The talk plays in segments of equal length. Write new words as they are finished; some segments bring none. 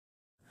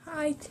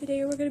Hi,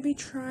 today we're going to be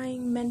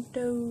trying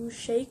Mentos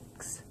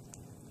shakes,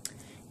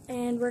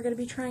 and we're going to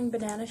be trying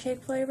banana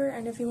shake flavor,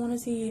 and if you want to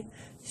see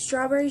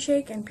strawberry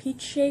shake and peach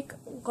shake,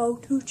 go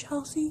to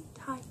Chelsea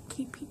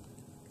Taikippi.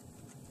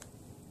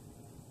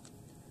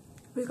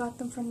 We got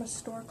them from a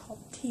store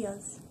called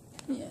Tia's.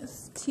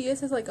 Yes, Tia's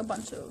has like a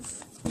bunch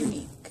of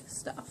unique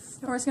stuff.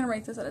 We're just going to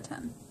rate this out of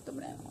 10, the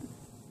banana one.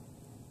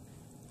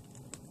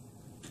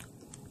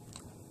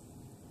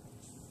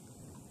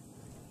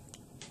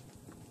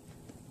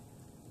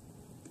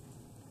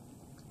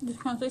 This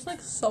kind of tastes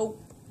like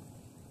soap.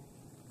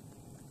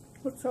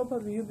 What soap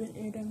have you been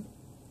eating?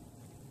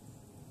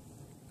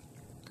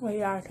 Well,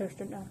 yeah, I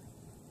tasted it now.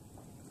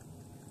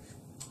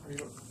 What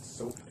do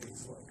soap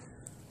tastes like?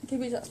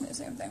 Kibby's asked me the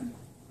same thing.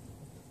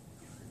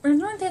 It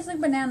doesn't taste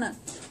like banana.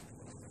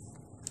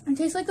 It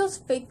tastes like those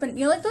fake bananas.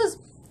 You know, like those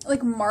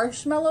like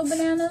marshmallow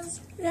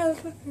bananas? Yeah,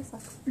 that's what it tastes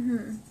like.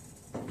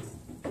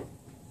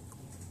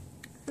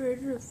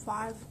 Rated a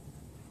 5.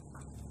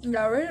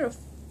 Yeah, I rated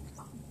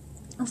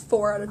a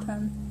 4 out of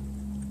 10.